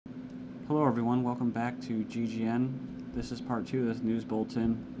Hello everyone, welcome back to GGN. This is part 2 of this news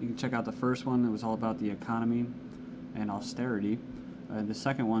bulletin. You can check out the first one, it was all about the economy and austerity. The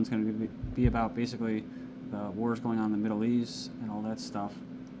second one's going to be about basically the wars going on in the Middle East and all that stuff.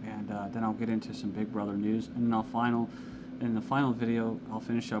 And then I'll get into some Big Brother news. And then in the final video, I'll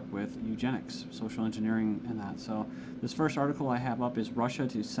finish up with eugenics, social engineering, and that. So this first article I have up is Russia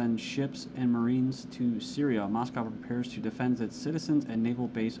to send ships and Marines to Syria. Moscow prepares to defend its citizens and naval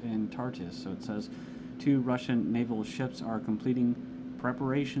base in Tartus. So it says 2 Russian naval ships are completing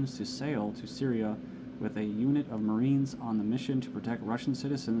preparations to sail to Syria with a unit of Marines on the mission to protect Russian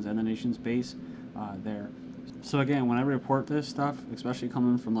citizens and the nation's base there. So again, when I report this stuff, especially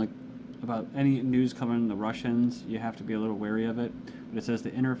coming from about any news covering the Russians, you have to be a little wary of it. But it says the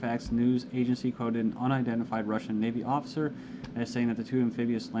Interfax news agency quoted an unidentified Russian Navy officer as saying that the 2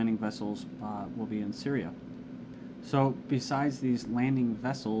 amphibious landing vessels will be in Syria. So besides these landing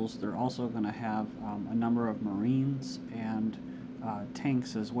vessels, they're also going to have a number of Marines and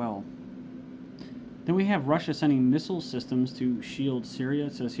tanks as well. Then we have Russia sending missile systems to shield Syria.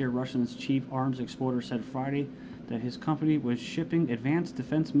 It says here Russia's chief arms exporter said Friday that his company was shipping advanced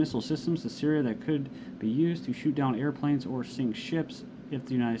defense missile systems to Syria that could be used to shoot down airplanes or sink ships if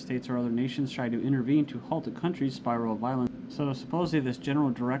the United States or other nations try to intervene to halt the country's spiral of violence. So supposedly this general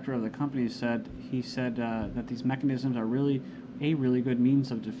director of the company said that these mechanisms are really a really good means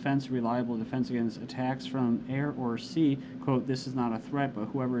of defense, reliable defense against attacks from air or sea. Quote, this is not a threat, but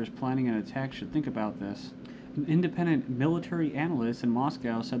whoever is planning an attack should think about this. An independent military analyst in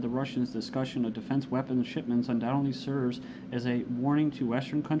Moscow said the Russians' discussion of defense weapons shipments undoubtedly serves as a warning to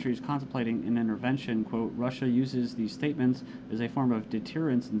Western countries contemplating an intervention. Quote, Russia uses these statements as a form of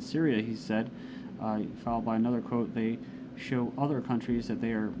deterrence in Syria, he said, followed by another quote, they show other countries that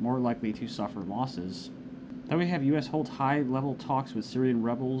they are more likely to suffer losses. Then we have U.S. holds high-level talks with Syrian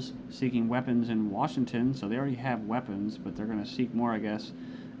rebels seeking weapons in Washington. So they already have weapons, but they're going to seek more, I guess.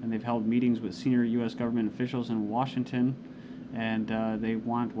 And they've held meetings with senior U.S. government officials in Washington. And they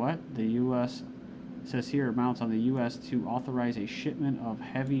want what? The U.S. says here amounts on the U.S. to authorize a shipment of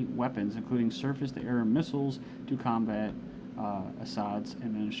heavy weapons, including surface-to-air missiles, to combat Assad's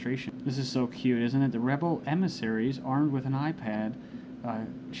administration. This is so cute, isn't it? The rebel emissaries, armed with an iPad,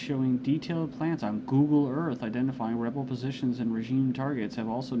 showing detailed plans on Google Earth identifying rebel positions and regime targets, have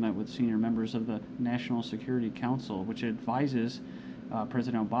also met with senior members of the National Security Council, which advises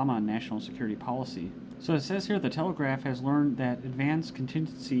President Obama on national security policy. So it says here the Telegraph has learned that advanced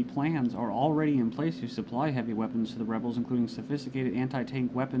contingency plans are already in place to supply heavy weapons to the rebels, including sophisticated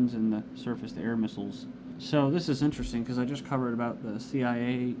anti-tank weapons and the surface-to-air missiles. So this is interesting because I just covered about the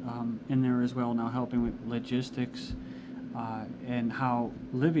CIA in there as well, now helping with logistics and how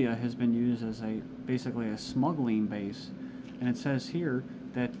Libya has been used as basically a smuggling base. And it says here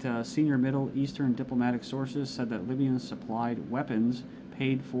that senior Middle Eastern diplomatic sources said that Libyans supplied weapons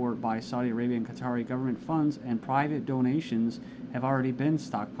paid for by Saudi Arabian and Qatari government funds and private donations have already been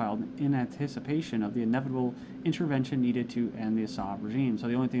stockpiled in anticipation of the inevitable intervention needed to end the Assad regime. So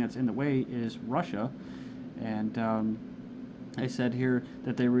the only thing that's in the way is Russia. And they said here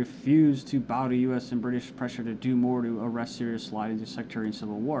that they refuse to bow to U.S. and British pressure to do more to arrest Syria's slide into sectarian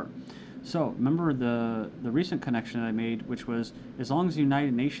civil war. So remember the recent connection I made, which was as long as the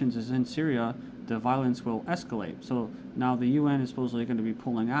United Nations is in Syria, the violence will escalate. So now the UN is supposedly going to be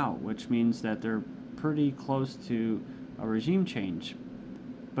pulling out, which means that they're pretty close to a regime change.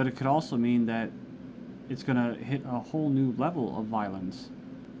 But it could also mean that it's going to hit a whole new level of violence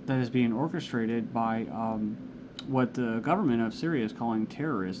that is being orchestrated by what the government of Syria is calling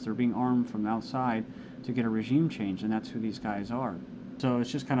terrorists. They're being armed from outside to get a regime change, and that's who these guys are. So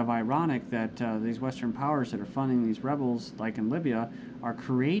it's just kind of ironic that these Western powers that are funding these rebels, like in Libya, are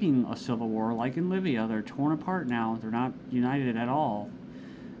creating a civil war like in Libya. They're torn apart now. They're not united at all.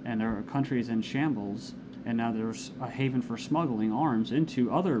 And their country is in shambles. And now there's a haven for smuggling arms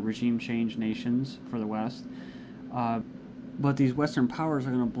into other regime change nations for the West. But these Western powers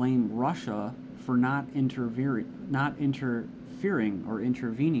are going to blame Russia for not interfering or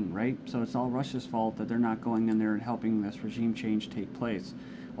intervening, right? So it's all Russia's fault that they're not going in there and helping this regime change take place.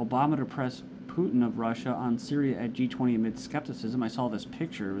 Obama to press Putin of Russia on Syria at G20 amid skepticism. I saw this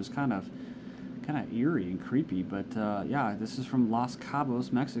picture. It was kind of eerie and creepy, but yeah, this is from Los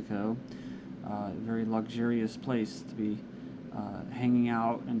Cabos, Mexico. Very luxurious place to be hanging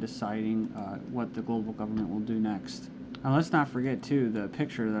out and deciding what the global government will do next. Now let's not forget too the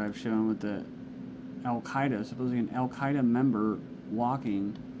picture that I've shown with the Al-Qaeda, supposedly an Al-Qaeda member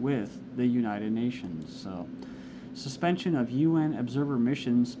walking with the United Nations. So suspension of UN observer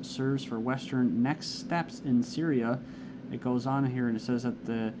missions serves for Western next steps in Syria it goes on here and it says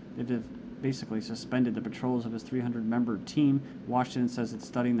that it have basically suspended the patrols of his 300-member team. Washington says it's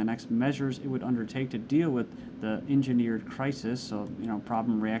studying the next measures it would undertake to deal with the engineered crisis. So,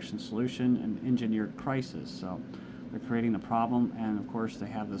 problem, reaction, solution, and engineered crisis. So they're creating the problem, and of course they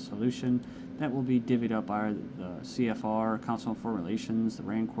have the solution that will be divvied up by the CFR, Council on Foreign Relations, the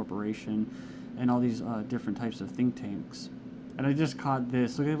RAND Corporation, and all these different types of think tanks. And I just caught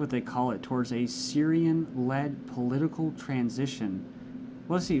this. Look at what they call it: towards a Syrian-led political transition.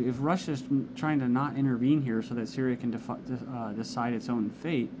 Well, let's see, if Russia's trying to not intervene here so that Syria can decide its own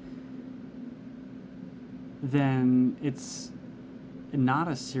fate, then it's not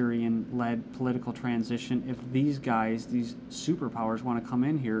a Syrian-led political transition if these guys, these superpowers, want to come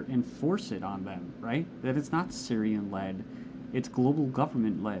in here and force it on them, right? That it's not Syrian-led, it's global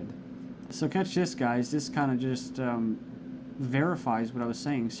government-led. So catch this, guys. This kind of just verifies what I was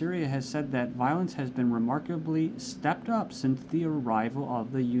saying. Syria has said that violence has been remarkably stepped up since the arrival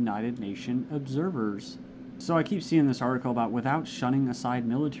of the United Nations observers. So I keep seeing this article about without shunning aside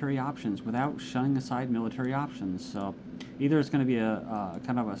military options, So either it's going to be a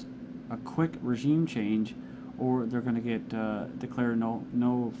kind of a quick regime change, or they're going to get declare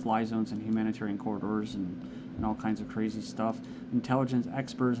no fly zones and humanitarian corridors and all kinds of crazy stuff. Intelligence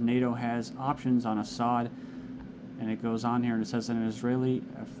experts, NATO has options on Assad. And it goes on here and it says that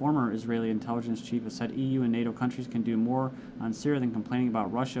a former Israeli intelligence chief has said EU and NATO countries can do more on Syria than complaining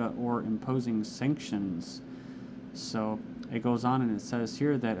about Russia or imposing sanctions. So it goes on and it says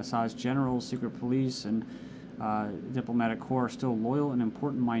here that Assad's generals, secret police, and diplomatic corps are still loyal and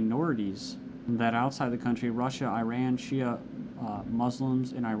important minorities. And that outside the country, Russia, Iran, Shia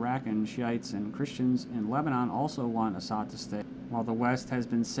Muslims in Iraq, and Shiites and Christians in Lebanon also want Assad to stay. While the West has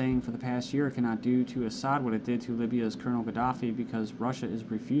been saying for the past year it cannot do to Assad what it did to Libya's Colonel Gaddafi because Russia is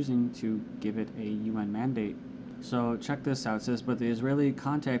refusing to give it a UN mandate. So check this out. It says, but the Israeli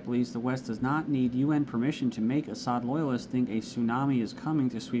contact believes the West does not need UN permission to make Assad loyalists think a tsunami is coming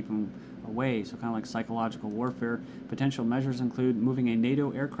to sweep him away. So kind of like psychological warfare. Potential measures include moving a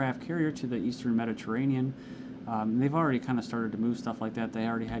NATO aircraft carrier to the eastern Mediterranean. They've already kind of started to move stuff like that. They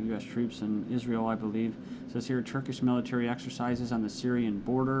already have U.S. troops in Israel, I believe. It says here, Turkish military exercises on the Syrian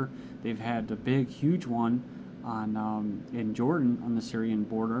border. They've had a big, huge one on in Jordan on the Syrian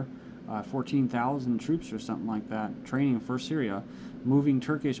border. 14,000 troops or something like that, training for Syria. Moving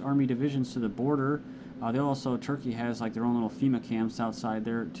Turkish army divisions to the border. Turkey has like their own little FEMA camps outside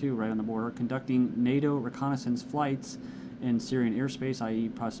there too, right on the border. Conducting NATO reconnaissance flights in Syrian airspace, i.e.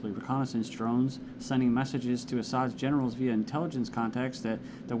 possibly reconnaissance drones, sending messages to Assad's generals via intelligence contacts that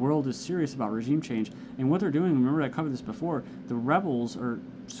the world is serious about regime change. And what they're doing, remember I covered this before, the rebels, or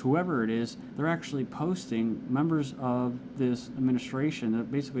whoever it is, they're actually posting members of this administration,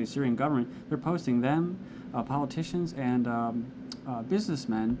 basically the Syrian government, they're posting them, politicians and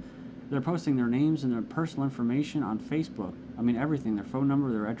businessmen, they're posting their names and their personal information on Facebook. I mean, everything, their phone number,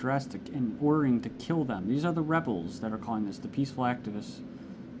 their address, and ordering to kill them. These are the rebels that are calling this, the peaceful activists.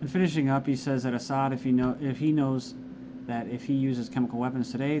 And finishing up, he says that Assad, if he knows that if he uses chemical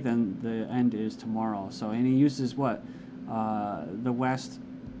weapons today, then the end is tomorrow. So, and he uses what? The West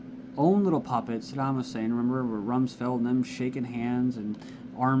own little puppets, Saddam Hussein, remember, where Rumsfeld and them shaking hands and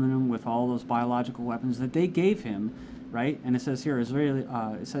arming him with all those biological weapons that they gave him. Right, and it says here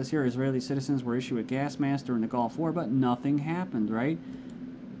Israeli citizens were issued a gas mask during the Gulf War, but nothing happened. Right,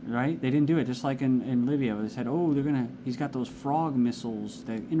 they didn't do it. Just like in Libya, they said, "Oh, he's got those frog missiles,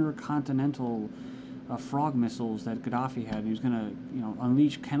 the intercontinental frog missiles that Gaddafi had. And he was gonna,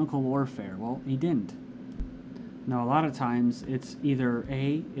 unleash chemical warfare." Well, he didn't. Now, a lot of times it's either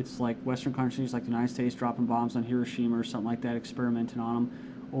it's like Western countries like the United States dropping bombs on Hiroshima or something like that, experimenting on them,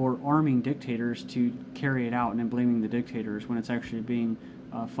 or arming dictators to carry it out and then blaming the dictators when it's actually being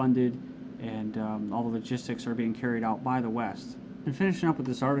funded and all the logistics are being carried out by the West. And finishing up with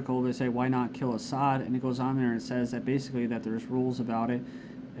this article, they say, why not kill Assad? And it goes on there and it says that basically that there's rules about it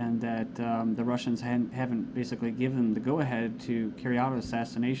and that the Russians haven't basically given the go-ahead to carry out an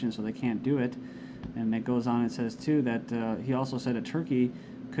assassination, so they can't do it. And it goes on and says, too, that he also said that Turkey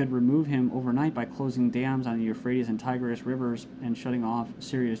could remove him overnight by closing dams on the Euphrates and Tigris rivers and shutting off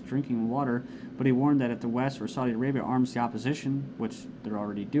Syria's drinking water. But he warned that if the West or Saudi Arabia arms the opposition, which they're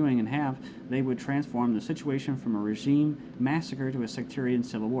already doing and have, they would transform the situation from a regime massacre to a sectarian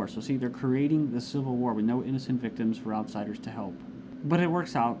civil war. So see, they're creating the civil war with no innocent victims for outsiders to help. But it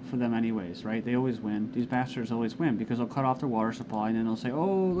works out for them anyways, right? They always win. These bastards always win because they'll cut off their water supply and then they'll say,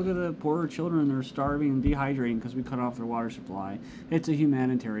 oh, look at the poor children. They're starving and dehydrating because we cut off their water supply. It's a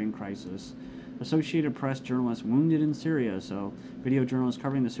humanitarian crisis. Associated Press journalist wounded in Syria. So video journalist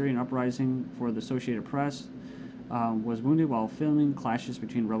covering the Syrian uprising for the Associated Press was wounded while filming clashes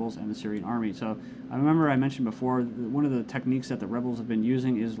between rebels and the Syrian army. So I remember I mentioned before, one of the techniques that the rebels have been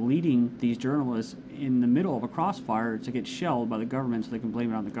using is leading these journalists in the middle of a crossfire to get shelled by the government so they can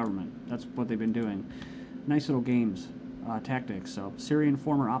blame it on the government. That's what they've been doing. Nice little games, tactics. So Syrian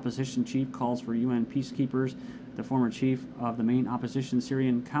former opposition chief calls for UN peacekeepers. The former chief of the main opposition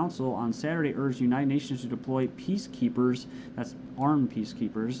Syrian council on Saturday urged the United Nations to deploy peacekeepers, that's armed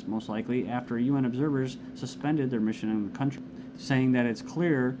peacekeepers most likely, after UN observers suspended their mission in the country, saying that it's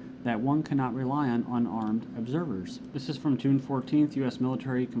clear that one cannot rely on unarmed observers. This is from June 14th. U.S.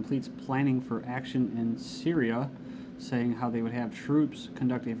 military completes planning for action in Syria, saying how they would have troops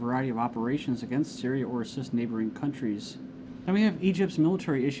conduct a variety of operations against Syria or assist neighboring countries. Then we have Egypt's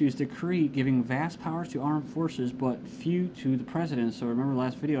military issues decree giving vast powers to armed forces but few to the president. So remember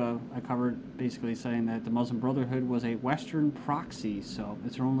last video I covered basically saying that the Muslim Brotherhood was a Western proxy, so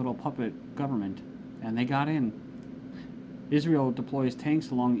it's their own little puppet government, and they got in. Israel deploys tanks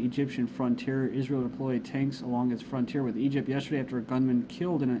along the Egyptian frontier. Israel deployed tanks along its frontier with Egypt yesterday after a gunman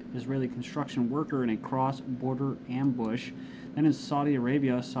killed an Israeli construction worker in a cross-border ambush. Then in Saudi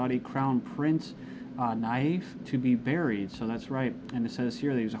Arabia, Saudi Crown Prince Nayef to be buried. So that's right. And it says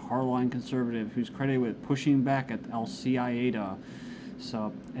here that he was a hardline conservative who's credited with pushing back at al-Qaeda.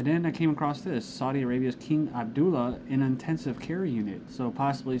 So, and then I came across this. Saudi Arabia's King Abdullah in an intensive care unit. So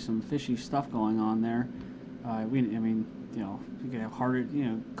possibly some fishy stuff going on there. I mean, you know, you could have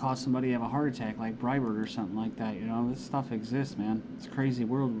cause somebody to have a heart attack like Breitbart or something like that. You know, this stuff exists, man. It's a crazy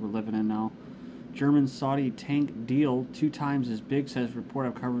world we're living in now. German-Saudi tank deal 2 times as big, says report.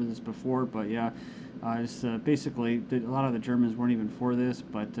 I've covered this before, but yeah. It's basically, a lot of the Germans weren't even for this,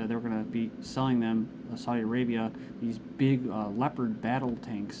 but they were going to be selling them, Saudi Arabia, these big Leopard battle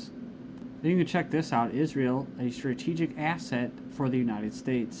tanks. Then you can check this out. Israel, a strategic asset for the United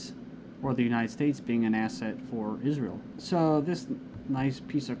States, or the United States being an asset for Israel. So this nice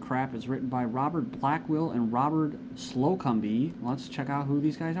piece of crap is written by Robert Blackwell and Robert Slocumby. Let's check out who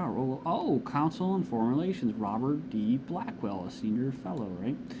these guys are. Oh, Council on Foreign Relations, Robert D. Blackwell, a senior fellow,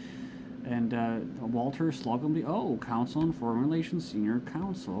 right? And Walter Slocumby, Council on Foreign Relations, Senior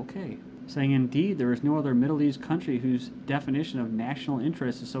Counsel, okay. Saying, indeed, there is no other Middle East country whose definition of national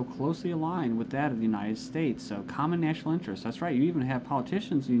interest is so closely aligned with that of the United States. So, common national interest. That's right, you even have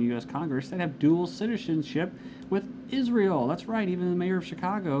politicians in the U.S. Congress that have dual citizenship with Israel. That's right, even the mayor of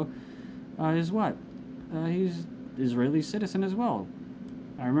Chicago is what? He's Israeli citizen as well.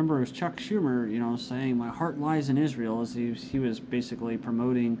 I remember it was Chuck Schumer, saying, my heart lies in Israel, as he was basically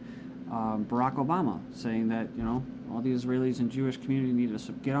promoting Barack Obama, saying that, all the Israelis and Jewish community need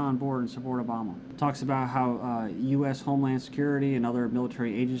to get on board and support Obama. Talks about how U.S. Homeland Security and other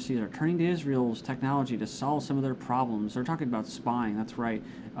military agencies are turning to Israel's technology to solve some of their problems. They're talking about spying. That's right.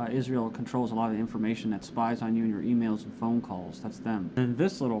 Israel controls a lot of the information that spies on you in your emails and phone calls. That's them. And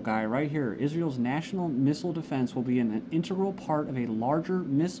this little guy right here, Israel's national missile defense will be an integral part of a larger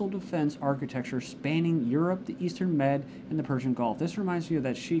missile defense architecture spanning Europe, the Eastern Med, and the Persian Gulf. This reminds me of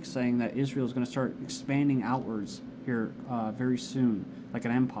that sheik saying that Israel is going to start expanding outwards here very soon, like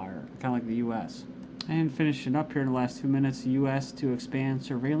an empire, kind of like the U.S. And finishing up here in the last 2 minutes, the U.S. to expand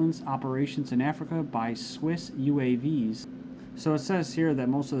surveillance operations in Africa by Swiss UAVs. So it says here that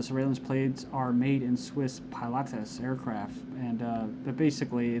most of the surveillance planes are made in Swiss Pilatus aircraft, and but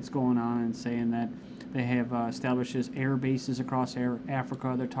basically it's going on and saying that they have established air bases across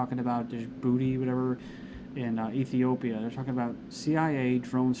Africa. They're talking about Djibouti, whatever, in Ethiopia. They're talking about CIA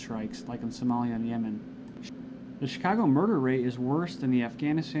drone strikes like in Somalia and Yemen. The Chicago murder rate is worse than the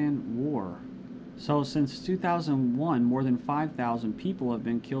Afghanistan war. So since 2001, more than 5,000 people have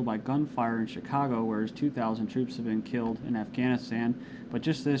been killed by gunfire in Chicago, whereas 2,000 troops have been killed in Afghanistan. But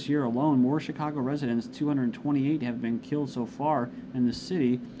just this year alone, more Chicago residents, 228, have been killed so far in the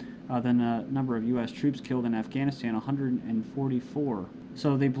city than the number of U.S. troops killed in Afghanistan, 144.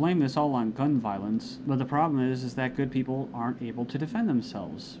 So they blame this all on gun violence, but the problem is that good people aren't able to defend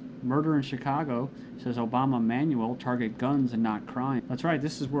themselves. Murder in Chicago, says Obama manual, target guns and not crime. That's right,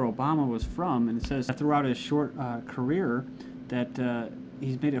 this is where Obama was from, and it says throughout his short career that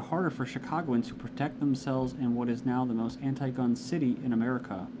he's made it harder for Chicagoans to protect themselves in what is now the most anti-gun city in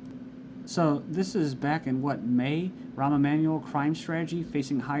America. So this is back in May? Rahm Emanuel crime strategy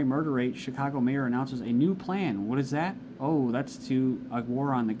facing high murder rate. Chicago mayor announces a new plan. What is that? Oh, that's to a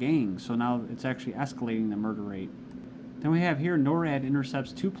war on the gang. So now it's actually escalating the murder rate. Then we have here NORAD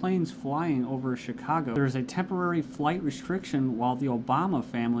intercepts 2 planes flying over Chicago. There's a temporary flight restriction while the Obama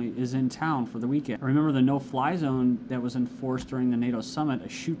family is in town for the weekend. Remember the no-fly zone that was enforced during the NATO summit, a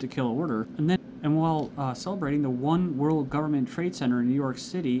shoot-to-kill order. And then And while celebrating the One World Government Trade Center in New York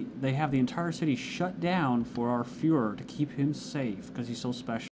City, they have the entire city shut down for our Fuhrer to keep him safe because he's so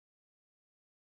special.